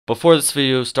Before this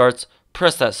video starts,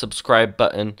 press that subscribe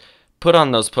button, put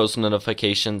on those post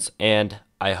notifications, and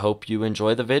I hope you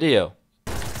enjoy the video.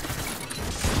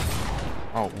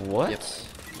 Oh, what? Yep.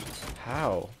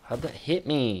 How? How'd that hit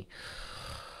me?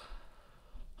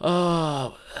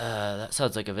 Oh, that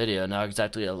sounds like a video, not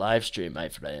exactly a live stream, my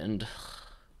friend.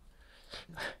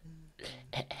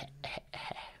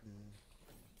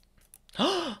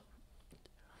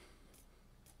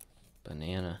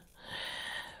 Banana.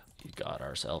 We got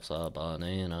ourselves a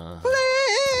banana.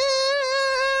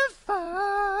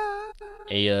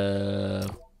 You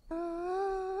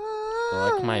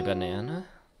like my banana?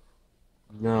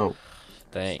 No.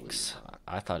 Thanks.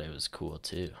 I thought it was cool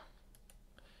too.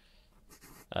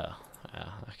 Oh, yeah,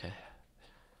 okay.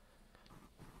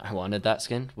 I wanted that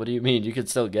skin? What do you mean? You can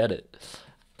still get it.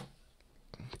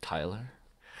 Tyler?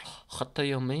 What do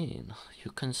you mean?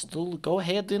 You can still go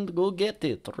ahead and go get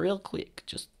it real quick.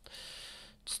 Just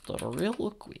real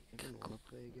quick.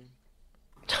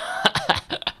 Do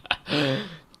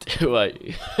I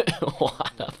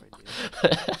wanna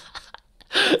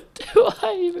do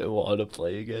I even want to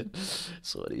play again?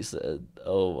 That's what he said.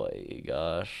 Oh my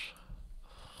gosh.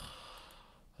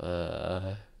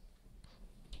 That's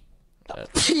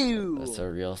a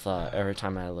real thought. Every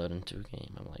time I load into a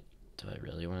game, I'm like, do I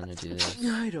really want to do this?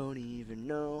 I don't even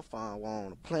know if I want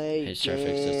to play. Hey,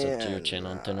 Strifex, just up to your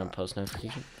channel and turn on post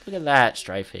notification. Look at that,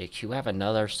 Strifex. You have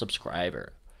another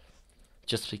subscriber.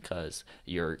 Just because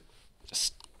you're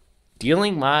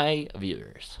stealing my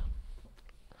viewers.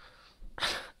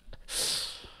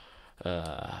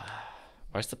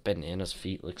 Why's the banana's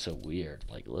feet look so weird?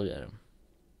 Like, look at him.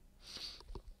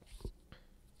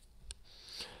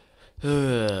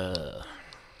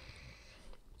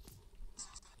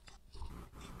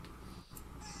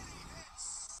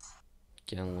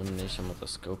 Get elimination with a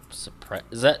scope suppress.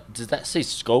 Does that say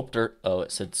scoped or? Oh,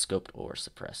 it said scoped or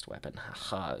suppressed weapon.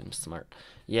 Haha, I'm smart.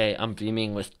 Yay, I'm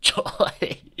beaming with joy.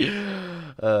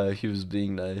 He was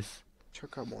being nice.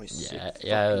 Check out my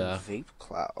yeah. vape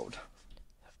cloud.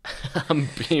 I'm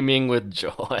beaming with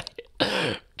joy.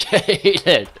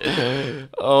 Jaden!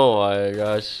 Oh my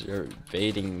gosh, you're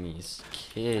baiting these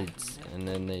kids, and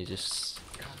then they just.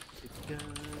 You're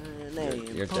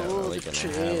definitely gonna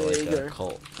have like a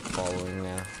cult following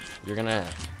now. You're gonna,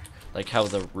 like how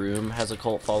The Room has a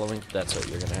cult following. That's what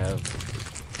you're gonna have,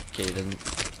 Caden.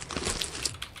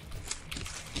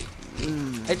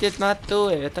 I did not do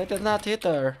it. I did not hit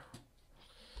her.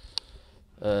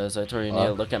 Zaitor, you need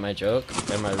to look at my joke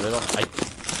and my riddle. I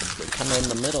come in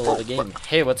the middle of the game.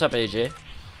 Hey, what's up, AJ?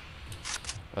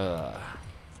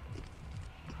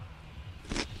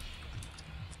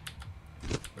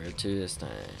 Where to this time?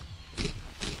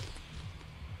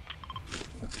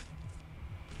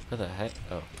 Where the heck?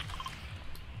 Oh.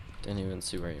 Didn't even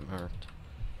see where you marked.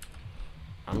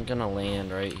 I'm gonna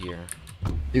land right here.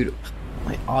 Dude,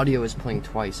 my audio is playing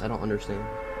twice. I don't understand.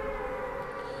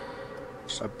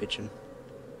 Stop bitching.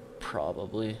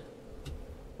 Probably.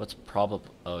 What's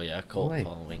probable? Oh yeah, cult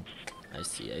following. I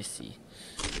see.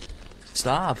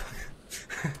 Stop.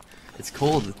 It's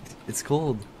cold. It's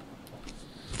cold.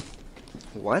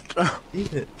 What?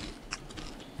 Eat it.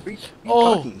 Who are you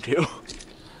talking to?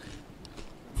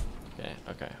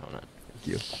 Okay, hold on. Thank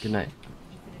you. Good night.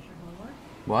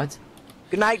 What?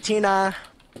 Good night, Tina.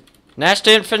 Nash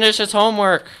didn't finish his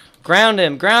homework. Ground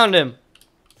him.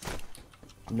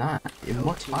 I'm not. In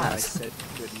what Tina, I class? said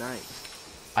good night.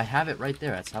 I have it right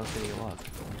there. That's how it's gonna go up.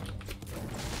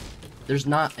 There's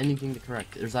not anything to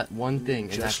correct. There's that one thing.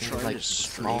 And Just that thing trying is like to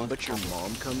stream, small. but your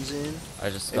mom comes in. I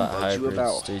just And got bugs you hybrid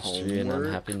about stage 3 and I'm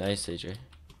homework? happy. Nice, AJ.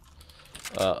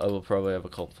 I will probably have a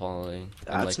cult following in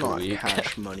That's like a not week.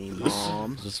 cash money,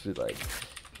 mom. Just be like,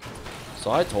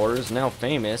 Zaitor is now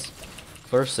famous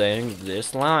for saying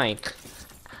this line.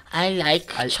 I like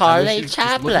Charlie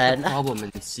Chaplin. Look at the problem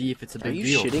and see if it's a Are big you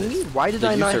deal. shitting me? Why did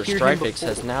The I not user hear him Strifex before?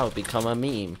 has now become a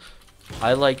meme.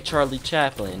 I like Charlie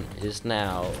Chaplin is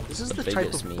now This is the the type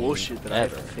biggest of meme bullshit that I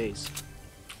have ever. to face.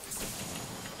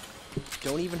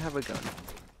 Don't even have a gun.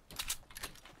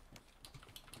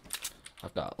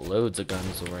 I've got loads of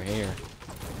guns over here.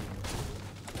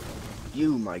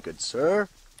 You, my good sir,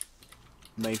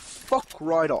 may fuck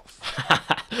right off.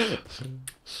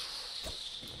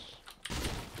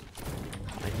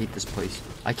 I hate this place.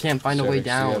 I can't find a Strifex, way do you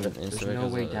down. have an There's Instagram? no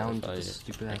 'Cause, way down if to this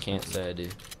stupid I ass can't mountain. say I do.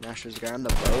 Nash, there's a guy on the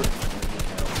boat.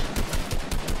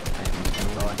 I need help.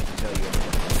 That's all I can tell you.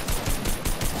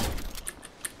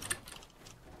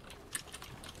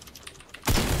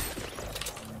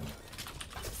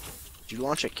 Did you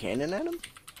launch a cannon at him?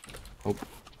 Oh,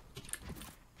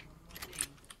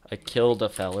 I killed a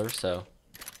feller, so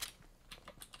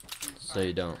So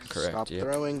you don't correct Stop you.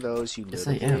 throwing those, you Yes,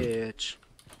 little I am. bitch.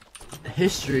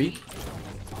 History.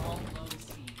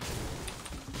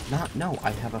 No,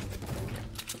 I have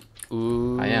a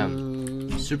Ooh. I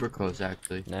am. super close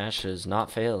actually. Nash is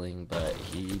not failing, but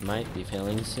he might be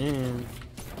failing soon.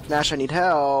 Nash, I need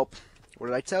help. What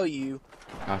did I tell you?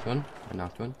 Knocked one. I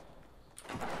knocked one.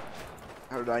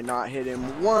 How did I not hit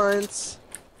him once?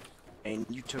 And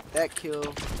you took that kill.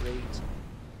 Great.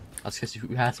 That's because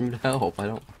you asked me to help. I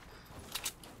don't.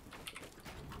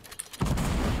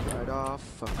 Right off.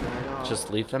 Fuck right off. Just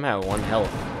leave them at 1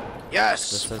 health. yes.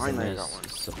 This is a Finally, I nice got one.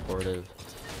 supportive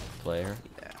player.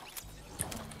 Yeah.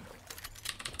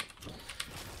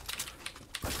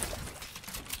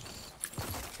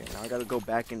 Okay, now I gotta go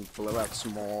back and blow out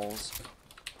smalls.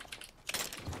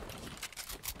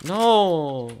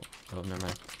 No. Oh, never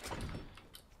mind.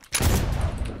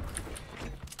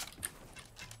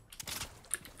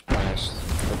 Nash,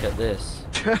 look at this.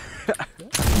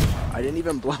 I didn't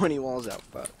even blow any walls out.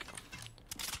 Fuck.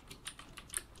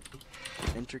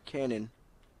 Enter cannon.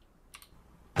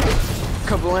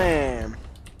 Kablam!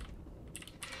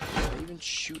 Did I even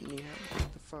shoot any out?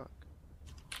 What the fuck?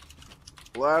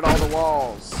 Blow out all the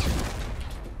walls.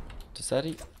 Does that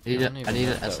I need don't even an know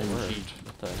if that SMG. worked.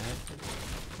 What the heck?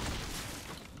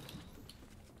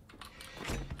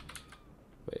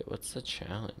 Wait, what's the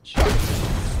challenge? You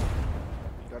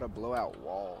gotta blow out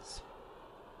walls.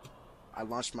 I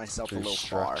launched myself a Through little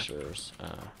far. structures.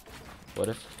 What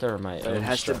if they're my But own it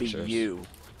has structures? to be you.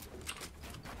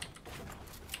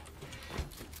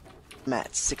 I'm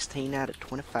at 16 out of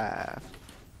 25.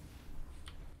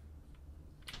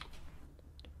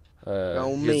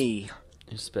 Go me.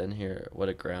 He's been here. What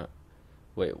a ground.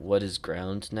 Wait, what is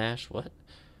ground, Nash? What?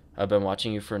 I've been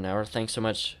watching you for an hour. Thanks so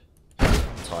much,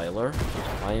 Tyler.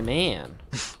 My man.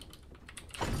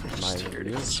 My Just heard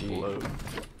it real G. explode.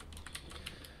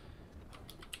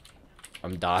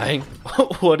 I'm dying?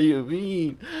 What do you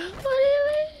mean? What do you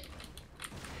mean?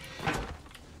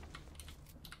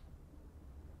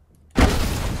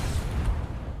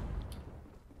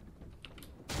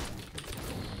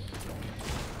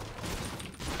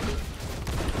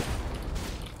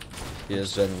 He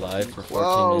has been live for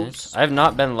 14 minutes. Close. I have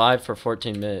not been live for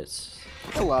 14 minutes.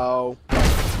 Hello.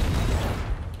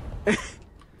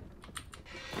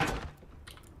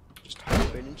 Just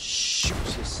hop in and shoot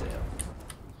yourself.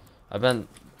 I've been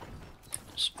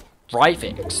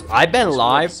Strifix. I've been There's no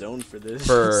live zone for this.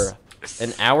 for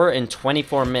an hour and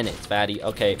 24 minutes, Fatty.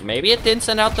 Okay, maybe it didn't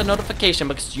send out the notification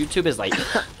because YouTube is like,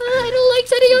 I don't like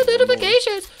sending out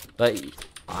notifications. But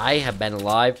I have been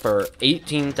live for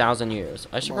 18,000 years.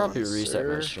 I should Come on, probably reset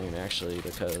my sir. stream actually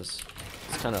because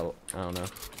it's kind of, I don't know.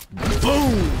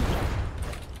 Boom.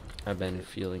 I've been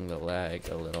feeling the lag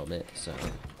a little bit, so.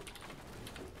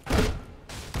 How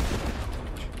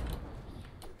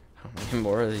many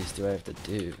more of these do I have to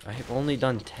do? I have only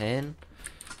done 10?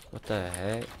 What the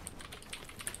heck?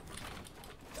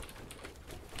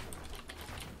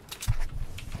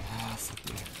 Ah,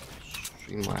 fucking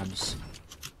Streamlabs.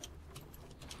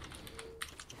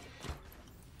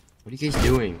 What are you guys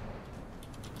doing?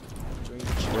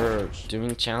 We're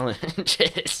doing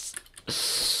challenges.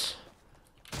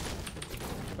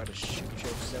 About to shoot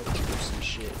yourself or some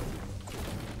shit.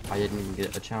 I didn't even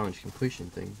get a challenge completion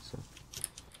thing, so.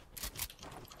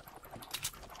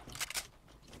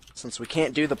 Since we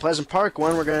can't do the Pleasant Park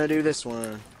one, we're gonna do this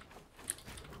one.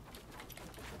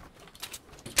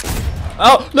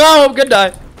 Oh, no, I'm gonna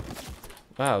die.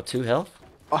 Wow, 2 health?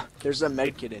 Oh, there's a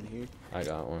medkit in here. I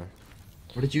got one.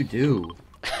 What did you do?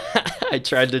 I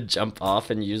tried to jump off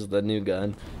and use the new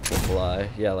gun to fly.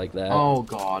 Yeah, like that. Oh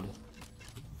god.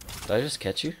 Did I just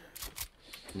catch you?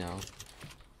 No.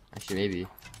 Actually, maybe.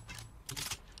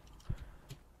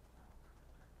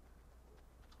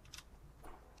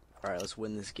 Alright, let's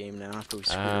win this game now after we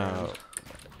screw Ow. around.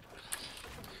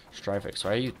 Strifix,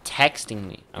 why are you texting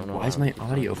me? I don't know Why is why my I'm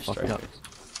calling audio you fucked up?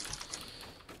 Strifix.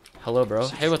 Hello, bro.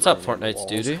 Hey, what's up, Running Fortnite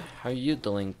walls. dude? How are you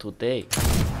doing today?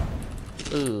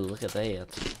 Ooh, look at that.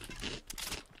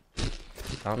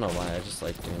 I don't know why, I just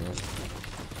like doing it.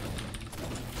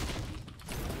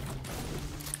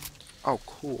 Oh,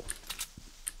 cool.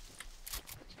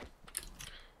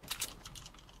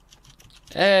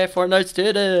 Hey, Fortnite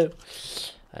studio.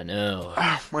 I know.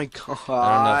 Oh my god.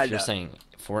 I don't know if you're saying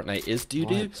Fortnite is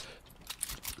doo-doo. What?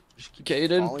 Just keep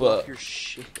Caden, falling but- off your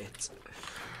shit.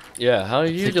 Yeah, how are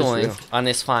you Take this doing rift. on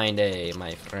this fine day,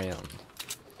 my friend?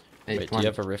 Hey, Wait, do come on. you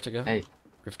have a rift to go? Hey,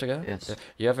 Rift to go? Yes.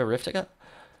 You have a rift to go?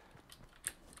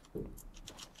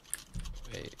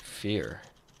 Wait, Fear.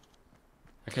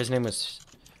 That guy's name was...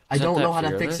 I Isn't don't that know how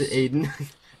to fix it, Fearless?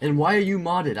 Aiden. And why are you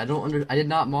modded? I did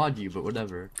not mod you, but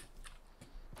whatever.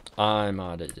 I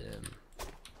modded him.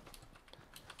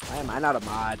 Why am I not a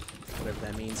mod? Whatever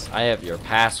that means. I have your I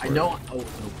password. know. Oh,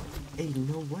 hey,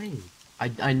 no way.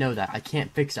 I know that. I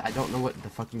can't fix it. I don't know what the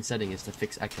fucking setting is to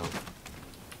fix echo.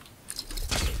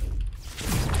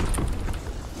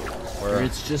 Or Where,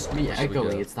 it's just me where should we go?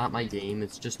 echoing. It's not my game.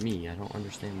 It's just me. I don't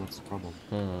understand what's the problem.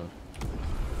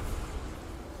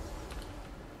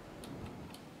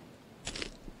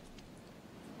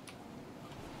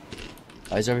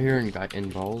 Guys over here in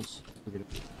balls. Look at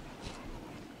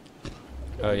it.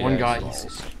 Oh, yeah, One it's guy. balls.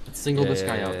 Let's single this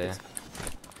guy out. yeah.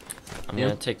 I'm Yeah.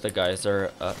 gonna take the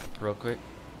geyser up real quick.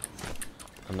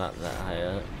 I'm not that high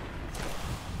up.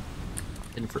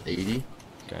 In for 80.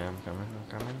 Okay, I'm coming.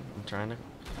 I'm trying to.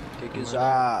 Kick his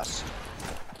ass.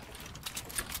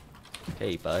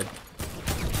 Hey, bud.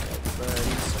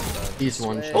 He's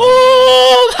one shot.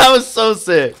 Oh, that was so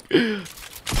sick.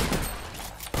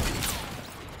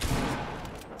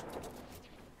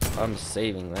 I'm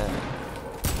saving that.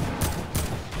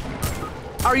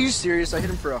 Are you serious? I hit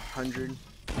him for 100.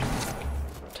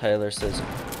 Tyler says,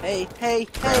 Hey.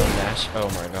 Dash. Oh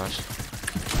my gosh.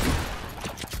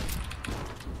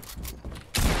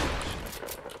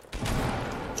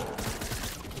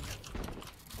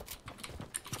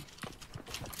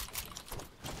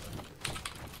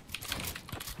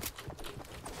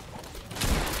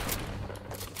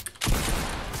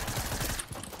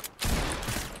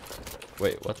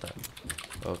 Wait, what the?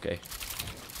 Okay.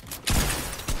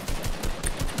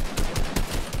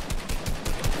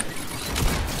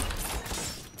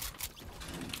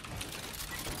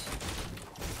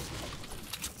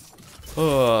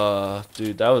 Oh,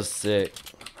 dude, that was sick.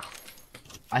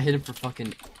 I hit him for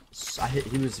fucking.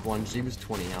 He was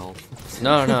 20 health.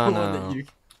 No, The no, one no. that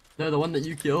No, the one that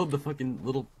you killed, the fucking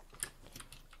little.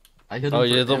 I hit him. Oh, for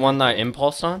you're the one that I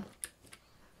impulsed on?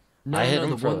 No, I hit no, him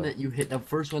the for one the- that you hit, the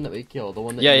first one that we killed, the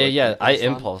one that. Yeah, you, yeah, like, yeah. I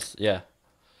impulsed on. impulsed.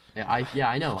 Yeah. Yeah,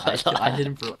 I know. I hit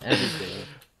him for everything,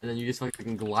 and then you just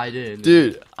fucking glide in.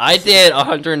 Dude, I did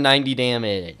 190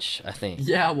 damage, I think.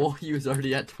 Yeah, well, he was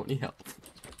already at 20 health.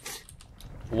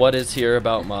 What is here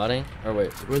about modding? Or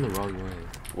wait, We're in the wrong way.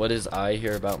 what is I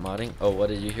hear about modding? Oh, what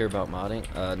did you hear about modding?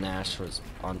 Nash was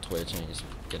on Twitch and he's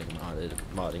getting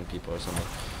modding people or something.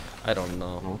 I don't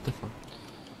Oh, know. what the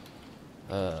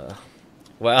fuck?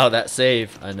 Wow, that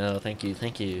save. I know. Thank you.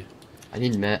 Thank you. I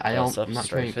need med. What's up, I'm not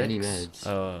Stray carrying any Fix?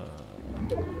 meds.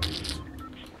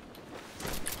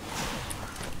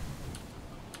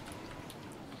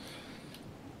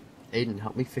 Aiden,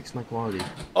 help me fix my quality.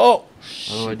 Oh!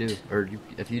 What do I do? Or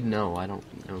if you know, I don't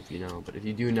know if you know, but if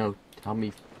you do know, tell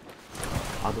me.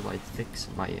 How do I fix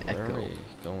my Where are echo? we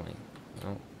going?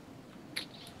 Oh.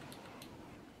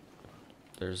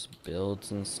 There's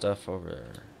builds and stuff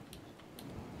over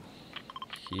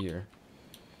here.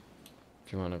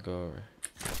 If you want to go over.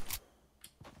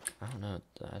 I don't know.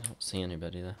 I don't see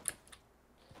anybody though.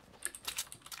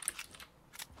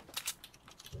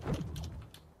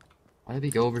 Why did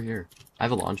we go over here? I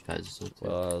have a launch pad. So it's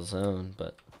Well, zone,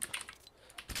 but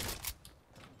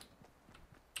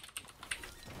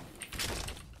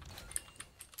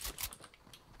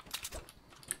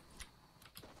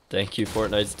thank you,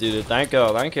 Fortnite student. Thank you,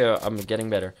 thank you. I'm getting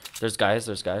better. There's guys.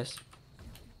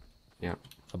 Yeah.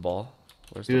 A ball.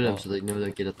 Where's Shoot the them ball? so they know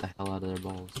they get the hell out of their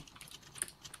balls.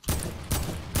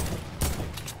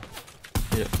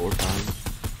 Hit it 4 times.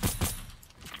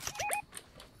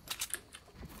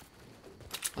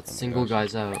 Let's Oh my single gosh.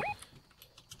 guys out.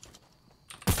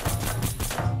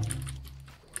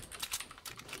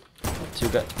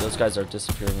 Those guys are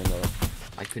disappearing in the.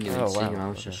 I couldn't even Oh, see wow, him. I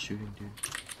was okay. just shooting, dude.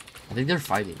 I think they're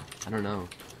fighting. I don't know.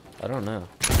 I don't know.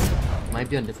 Might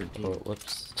be on different teams. Oh,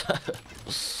 whoops.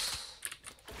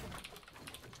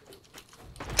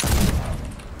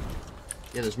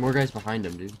 Yeah, there's more guys behind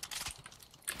him, dude.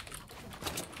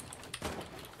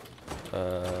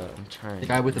 I'm trying. The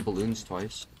guy with the balloons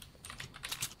twice.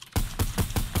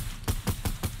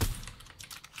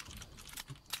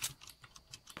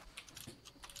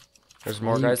 There's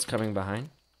more guys coming behind.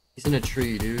 He's in a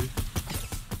tree, dude.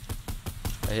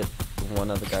 I hit one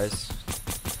of the guys.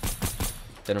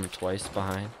 Hit him twice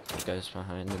behind. The guy's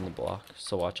behind in the block,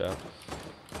 so watch out.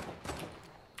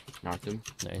 Knocked him.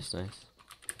 Nice, nice.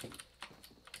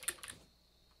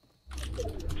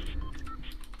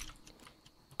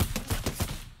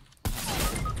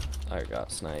 I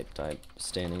got sniped. I'm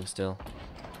standing still.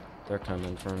 They're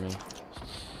coming for me.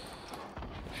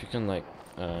 If you can, like,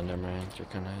 never mind. You're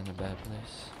kind of in a bad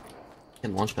place.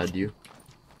 Can launch pad you.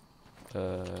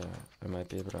 I might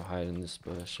be able to hide in this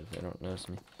bush if they don't notice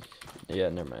me. Yeah,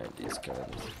 never mind. These guys.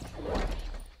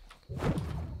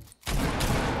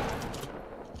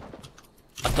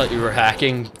 I thought you were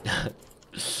hacking.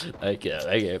 I get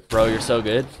it. Bro, you're so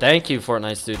good. Thank you,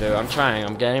 Fortnite Studio. I'm trying.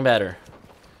 I'm getting better.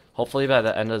 Hopefully by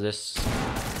the end of this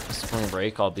spring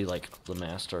break, I'll be like the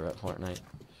master at Fortnite.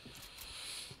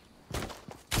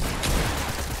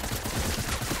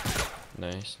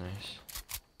 Nice, nice.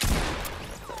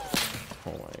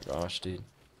 Oh my gosh, dude.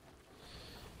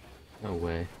 No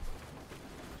way.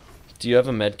 Do you have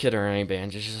a med kit or any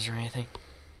bandages or anything?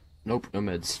 Nope, no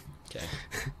meds. Okay.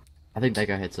 I think that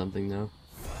guy had something though.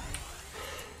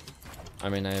 I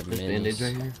mean, I have There's minis. band-aids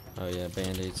right here. Oh yeah,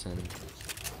 band-aids and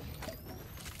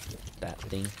that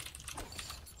thing.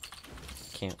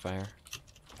 Campfire.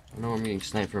 I know I'm getting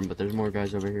sniped from, but there's more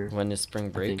guys over here. When is spring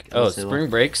break? think Oh, unless they spring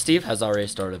left. break. Steve has already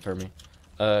started for me.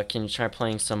 Can you try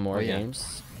playing some more Oh, yeah.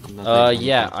 games? Nothing.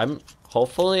 Yeah.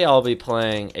 Hopefully I'll be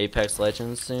playing Apex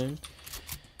Legends soon,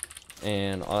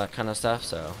 and all that kind of stuff.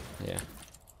 So yeah.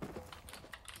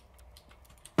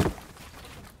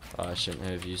 Oh, I shouldn't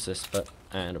have used this, but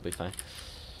it'll be fine.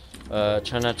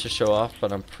 Try not to show off,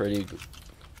 but I'm pretty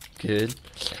good.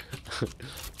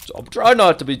 I'm trying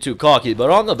not to be too cocky,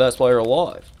 but I'm the best player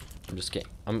alive. I'm just kidding.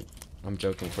 I'm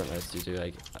joking, Fortnite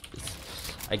Studio.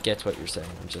 I get what you're saying.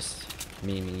 I'm just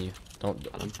memeing you. Don't.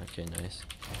 Okay, nice.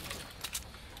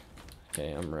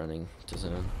 Okay, I'm running to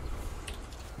zone.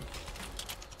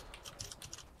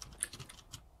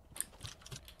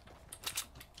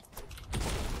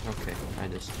 Okay, I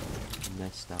just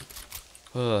messed up.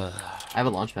 I I have a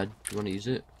launch pad. You want to use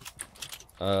it?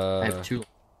 I have two.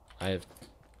 I have.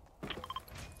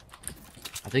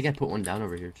 I think I put one down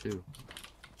over here too.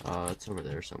 It's over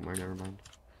there somewhere. Never mind.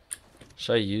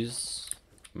 Should I use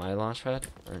my launch pad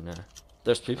or no?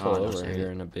 There's people no, over save here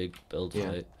it. in a big build Yeah.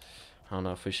 fight. I don't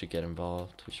know if we should get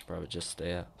involved. We should probably just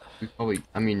stay out. Oh wait,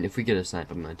 I mean, if we get a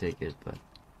snipe, I'm gonna take it. But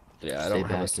Yeah, I Stay don't have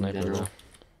a back in sniper general. though.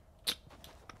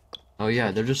 oh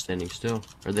yeah, they're just standing still,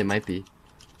 or they might be.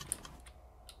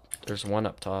 There's one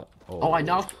up top. Oh, I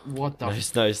knocked. What the?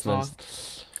 Nice, nice, fuck?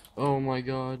 nice. Oh my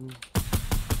god.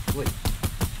 Wait.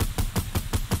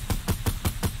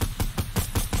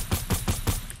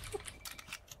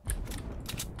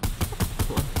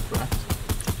 What crap?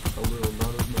 A little,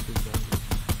 not as much as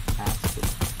I asked him.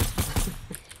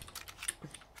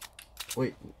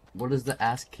 Wait, what is the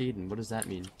ask Caden? What does that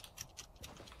mean?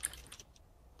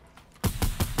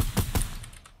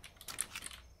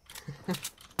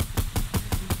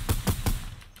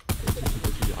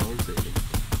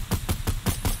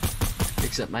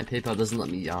 Except my PayPal doesn't let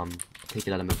me take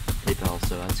it out of my PayPal,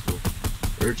 so that's cool.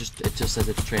 Or it just says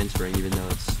it's transferring even though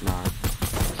it's not.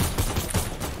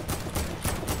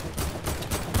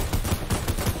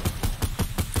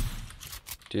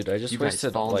 Dude, I just You guys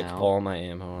wasted fall like now. all my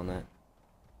ammo on that.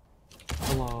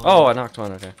 Hello. Oh, I knocked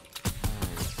one. Okay.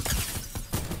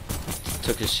 Nice.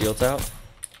 Took his shields out.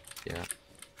 Yeah.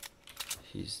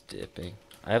 He's dipping.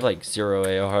 I have like 0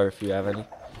 AR if you have any.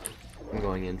 I'm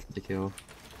going in for the kill.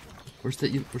 Where's the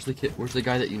kid? Where's the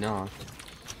guy that you knocked?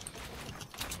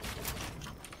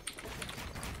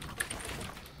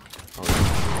 Oh.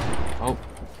 Oh.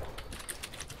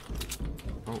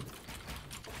 Oh.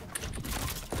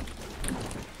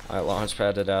 I launch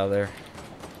padded out of there.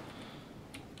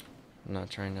 I'm not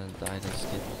trying to die this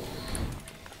kid.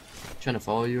 Trying to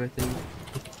follow you, I think.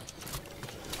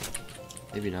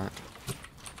 Maybe not.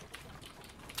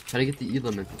 Try to get the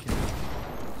Elam if you can.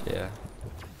 Yeah.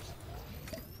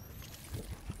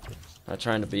 Not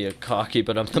trying to be a cocky,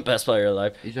 but I'm the best player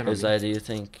alive. He's on Is me. do you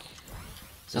think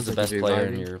is Sounds the like best he's player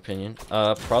in reviving. your opinion?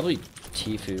 Probably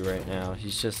Tfue right now.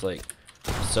 He's just like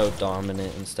so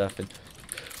dominant and stuff. And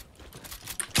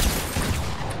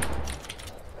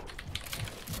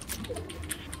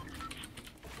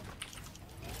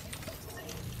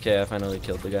okay, I finally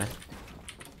killed the guy.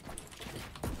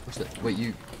 What's that? Wait,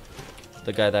 you.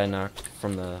 The guy that I knocked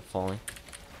from the falling.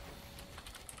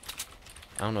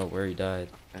 I don't know where he died.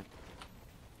 Okay.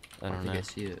 I don't think know. I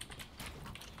see it.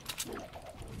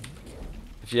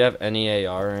 If you have any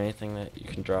AR or anything that you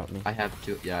can drop me. I have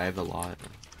two. Yeah, I have a lot.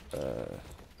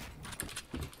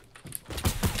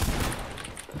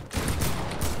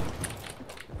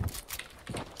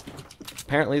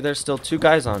 Apparently there's still 2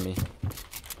 guys on me.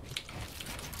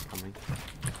 Coming.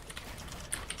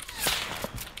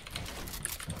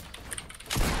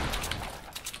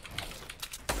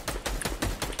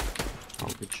 Oh,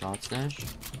 good shot, Snash.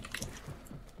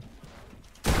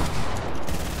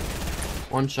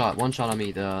 One shot on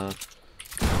me. The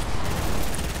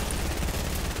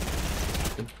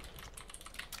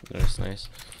Nice, nice.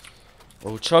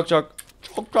 Oh, chug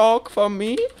for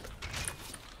me.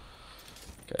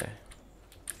 Okay.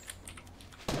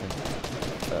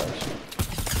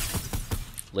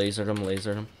 Lasered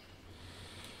him.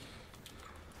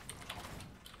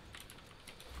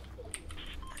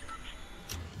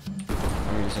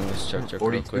 using this chug real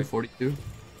 42, quick. 42.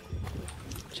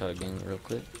 Chugging real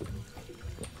quick.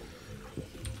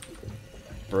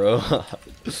 Bro.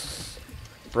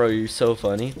 Bro, you're so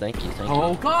funny. Thank you, thank you.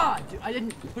 Oh god, dude, I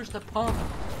didn't push the pump.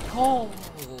 Oh.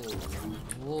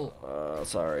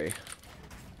 Sorry.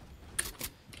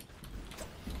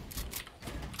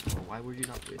 Why were you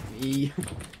not with me?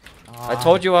 I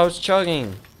told you I was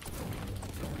chugging.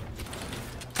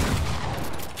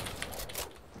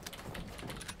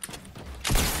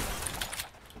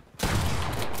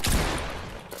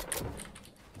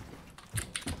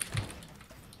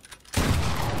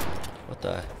 What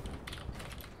the?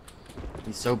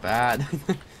 He's so bad.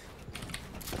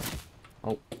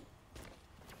 Oh.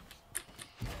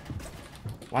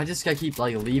 Why does this guy keep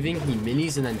like leaving? He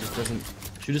minis and then just doesn't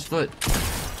shoot his foot.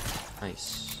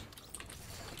 Nice.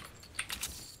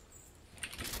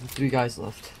 3 guys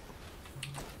left.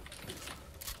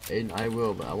 Aiden, I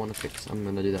will, but I want to fix. I'm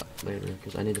gonna do that later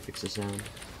because I need to fix the sound.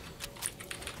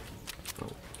 Oh.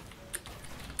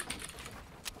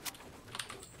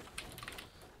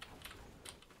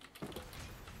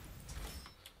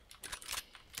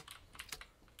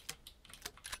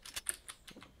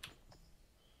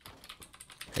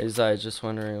 Hey Zai, just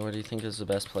wondering, what do you think is the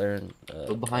best player in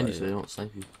Go behind you so they don't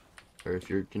snipe you. Or if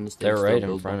you're gonna stay They're still, right in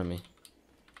build front back. of me.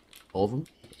 All of them?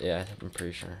 Yeah, I'm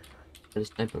pretty sure.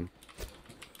 Just snipe them.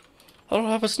 I don't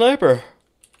have a sniper.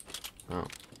 Oh.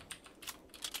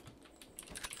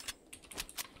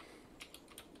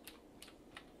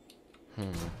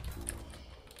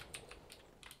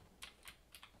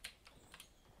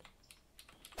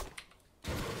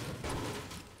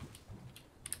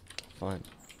 Fun.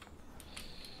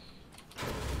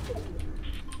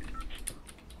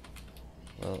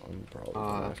 Well, I'm probably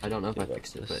gonna have I don't know if to I give up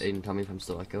fixed it, this. but Aiden, tell me if I'm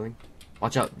still echoing.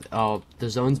 Watch out. Oh, the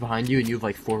zone's behind you and you have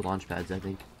like 4 launch pads, I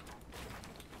think.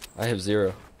 I have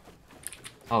 0.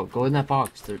 Oh, go in that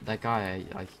box. That guy,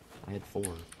 I had 4.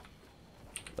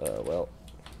 Well.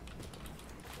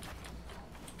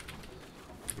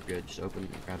 You're good. Just open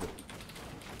and grab it.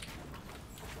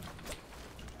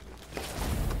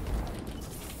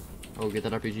 Oh, get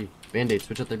that RPG. Band-aids.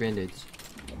 Switch out their band-aids.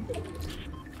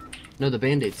 No, the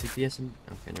band-aids. Take the SMG.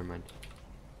 Okay, never mind.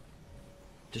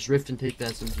 Just rift and take the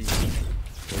SMG.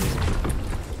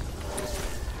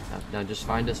 Now just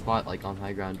find a spot like on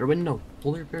high ground. Or wait, no.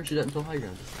 Pull your parachute out until high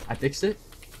ground. I fixed it.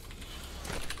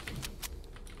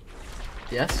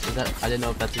 Yes? Is that? I didn't know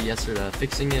if that's a yes or to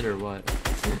fixing it or what.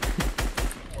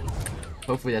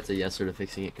 Hopefully that's a yes or to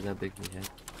fixing it because that makes me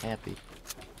happy.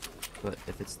 But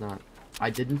if it's not, I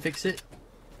didn't fix it.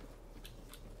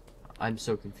 I'm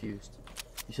so confused.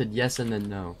 You said yes and then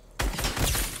no.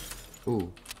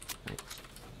 Ooh, nice.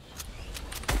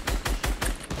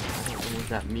 I don't know what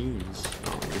that means.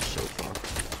 Oh, you're so fucked.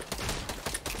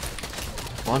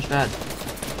 Launch pad.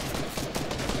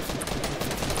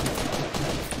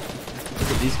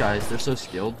 Look at these guys. They're so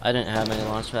skilled. I didn't have any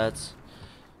launch pads.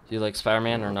 Do you like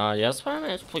Spider-Man or not? Yeah,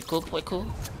 Spider-Man is pretty cool, pretty cool.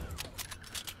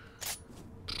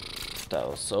 That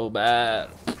was so bad.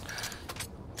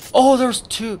 Oh, there's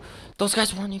 2. Those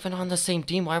guys weren't even on the same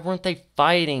team. Why weren't they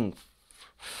fighting?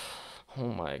 Oh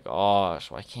my gosh.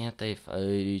 Why can't they fight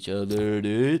each other,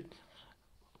 dude?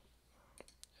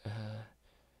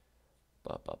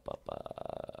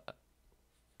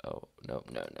 Oh, no,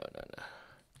 no, no, no, no.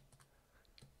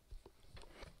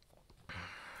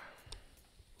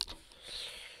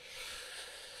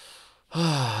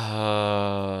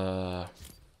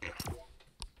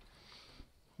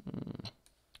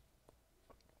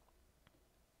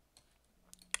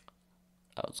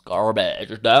 That was garbage,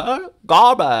 dude.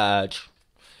 Garbage.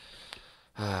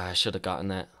 I should have gotten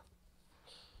that.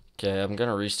 Okay, I'm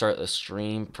gonna restart the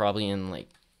stream probably in like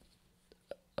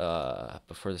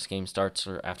before this game starts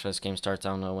or after this game starts. I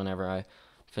don't know, whenever I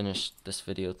finish this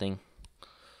video thing.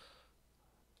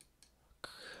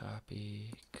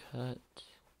 Copy, cut.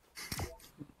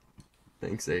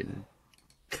 Thanks, Aiden.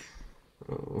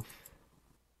 Oh.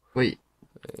 Wait.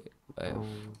 I have Oh.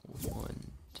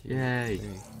 1, 2, Yay. 3.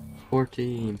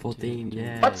 14, full team,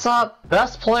 yay. What's up?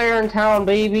 Best player in town,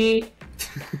 baby.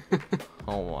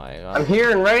 Oh my god. I'm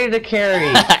here and ready to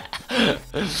carry.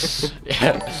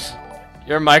 Yeah.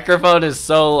 Your microphone is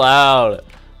so loud.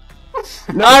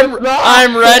 No, I'm it's not.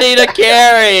 I'm ready to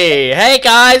carry. Hey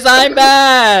guys, I'm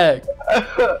back.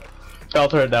 I'll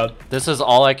turn it down. This is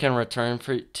all I can return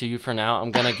to you for now.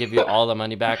 I'm gonna give you all the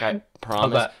money back. I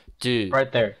promise, that? dude.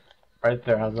 Right there. Right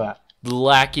there. How's that?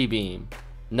 Lackey beam.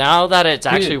 Now that it's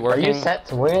actually Dude, working. Are you set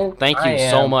to win? Thank I you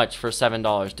so am. much for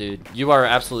 $7, dude. You are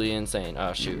absolutely insane.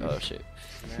 Oh shoot. Oh shoot.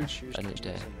 Matt shoes I need can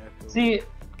to- use an echo. See,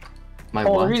 My Oh,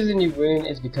 the what? reason you win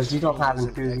is because you don't have It's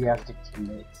an echo. enthusiastic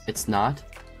teammates. It's not?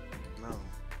 No.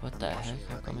 What I'm the watching heck? it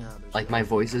How right come? now, there's Like no- my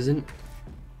voice isn't?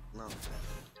 No.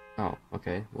 Oh,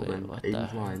 okay. Well Wait, then, what the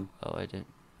Aiden's heck? lying. Oh, I didn't.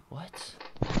 What?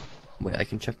 Wait, I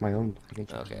can check my own. I can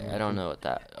check Okay, my own I don't thing. know what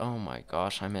that. Oh my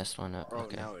gosh, I messed one up. Oh,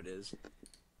 Okay. now it is.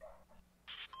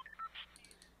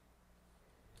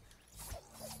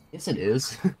 Yes, it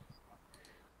is.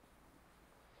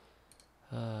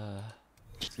 Uh,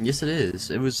 Yes, it is.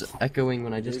 It was echoing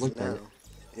when I It just is looked at now. it.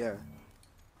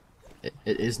 Yeah.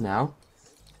 It is now?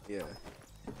 Yeah.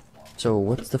 So,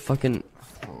 what's the fucking...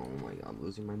 Oh my god, I'm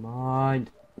losing my mind.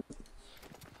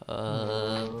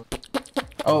 Oh,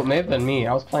 it may have been me.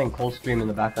 I was playing Coldstream in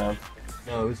the background.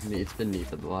 No, it was me. It's been me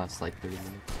for the last, like, 30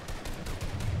 minutes.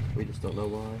 We just don't know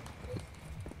why.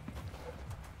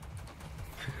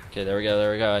 okay, there we go,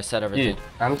 there we go. I said everything. Dude,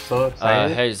 I'm so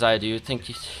excited. Hey, Zai, do you think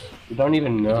You don't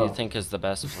even who do know. you think is the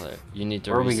best player? You need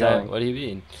to Where are we reset. going? What do you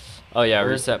mean? Oh yeah,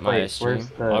 Where's reset the my place? stream. Where's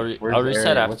the- I'll where's I'll the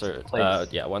reset area? What's after. the place?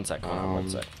 Yeah, 1 sec. Hold on, 1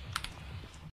 sec.